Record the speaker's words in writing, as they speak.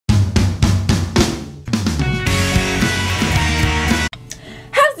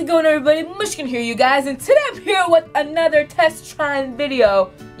going, everybody? Mushkin here, you guys, and today I'm here with another test trying video.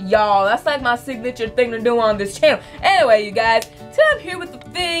 Y'all, that's like my signature thing to do on this channel. Anyway, you guys, today I'm here with the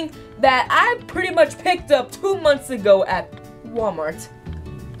thing that I pretty much picked up 2 months ago at Walmart.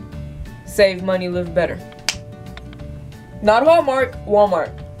 Save money, live better. Not Hallmark,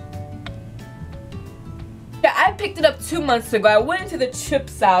 Walmart. Yeah, I picked it up 2 months ago. I went into the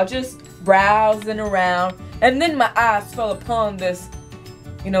chips aisle, just browsing around, and then my eyes fell upon this,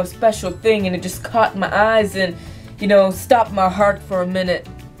 special thing, and it just caught my eyes and, stopped my heart for a minute.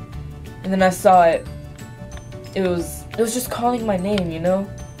 And then I saw it. It was just calling my name,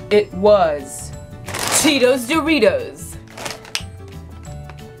 It was Cheetos Doritos.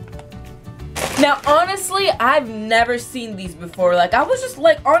 Now, honestly, I've never seen these before. Like, I was just,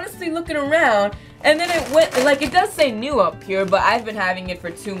 honestly looking around, and then it went, it does say new up here, but I've been having it for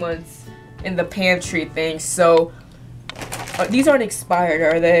 2 months in the pantry thing, so these aren't expired,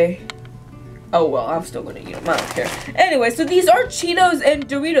 are they? Oh, well, I'm still gonna eat them, I don't care. Anyway, so these are Cheetos and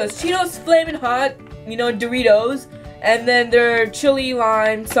Doritos. Cheetos Flamin hot, Doritos, and then they're chili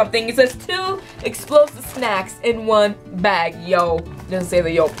lime something. It says 2 explosive snacks in 1 bag. Yo, doesn't say the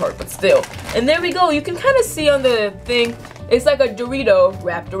yo part, but still. And there we go. You can kind of see on the thing, it's like a Dorito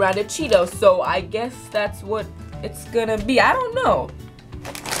wrapped around a Cheeto. So I guess that's what it's gonna be. I don't know.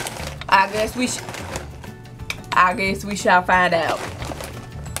 I guess we shall find out.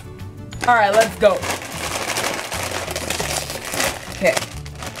 All right, let's go. Okay.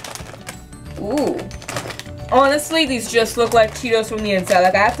 Ooh. Honestly, these just look like Cheetos from the inside.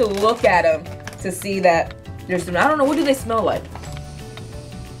 Like, I have to look at them to see that there's some. I don't know. What do they smell like?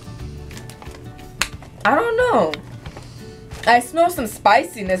 I don't know. I smell some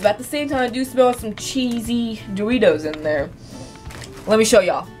spiciness, but at the same time, I do smell some cheesy Doritos in there. Let me show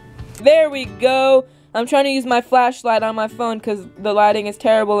y'all. There we go. I'm trying to use my flashlight on my phone because the lighting is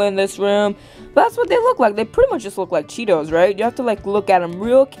terrible in this room. But that's what they look like. They pretty much just look like Cheetos, right? You have to look at them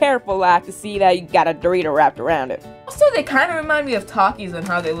real careful to see that you got a Dorito wrapped around it. Also, they kind of remind me of Takis and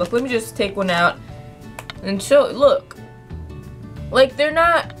how they look. Let me just take one out and show it. Look. Like, they're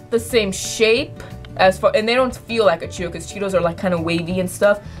not the same shape as far, and they don't feel like a Cheeto because Cheetos are kind of wavy and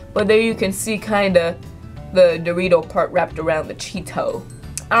stuff. But there you can see kind of the Dorito part wrapped around the Cheeto.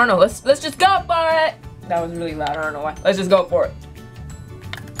 I don't know, let's just go for it! That was really loud, I don't know why. Let's just go for it.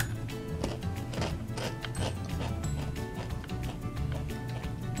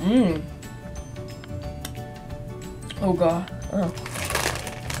 Mmm. Oh god. Oh.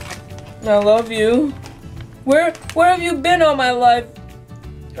 I love you. Where have you been all my life?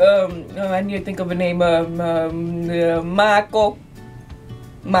 I need to think of a name. Michael.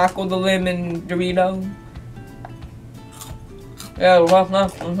 Michael the Lemon Dorito. Yeah, well,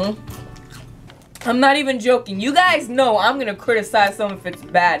 I'm not even joking. You guys know I'm gonna criticize some if it's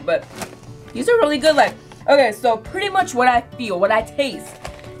bad, but these are really good. Okay, so pretty much what I feel, what I taste,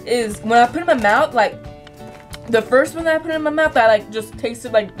 is when I put it in my mouth, the first one that I put in my mouth, I just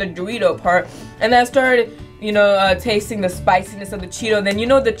tasted the Dorito part, and then I started, tasting the spiciness of the Cheeto, and then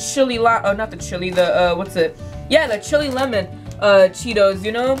the chili not the chili, the what's it? Yeah, the chili lemon Cheetos,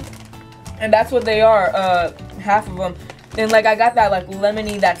 and that's what they are, half of them. And I got that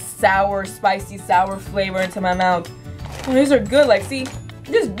lemony, that sour, spicy, sour flavor into my mouth. Oh, these are good. See,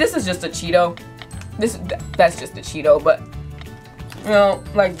 this is just a Cheeto. That's just a Cheeto, but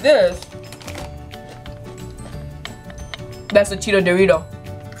this, that's a Cheeto Dorito.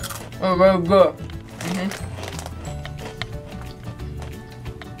 Oh, very good.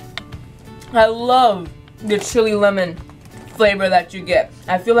 I love the chili lemon flavor that you get.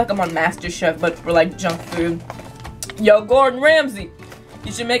 I feel like I'm on MasterChef, but for junk food. Yo, Gordon Ramsay,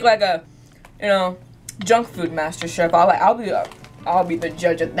 you should make a, junk food master chef. I'll be the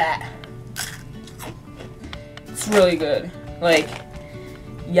judge of that. It's really good.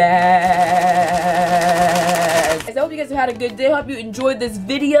 Yes. I hope you guys have had a good day. I hope you enjoyed this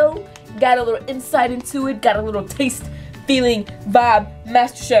video. Got a little insight into it. Got a little taste, feeling, vibe,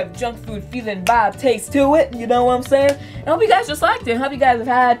 MasterChef, junk food, feeling, vibe, taste to it. You know what I'm saying? And I hope you guys just liked it. I hope you guys have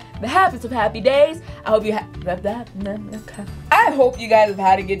had the happiest of happy days. I hope you I hope you guys have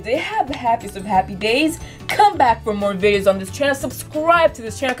had a good day. Have the happiest of happy days. Come back for more videos on this channel. Subscribe to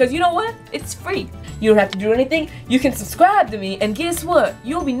this channel because you know what? It's free. You don't have to do anything. You can subscribe to me, and guess what?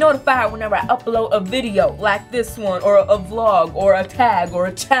 You'll be notified whenever I upload a video like this one, or a vlog, or a tag, or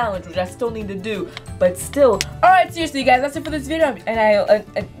a challenge, which I still need to do. But still. Alright, seriously, guys, that's it for this video. And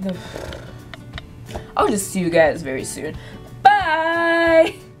I'll just see you guys very soon.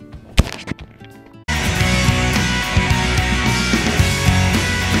 Bye!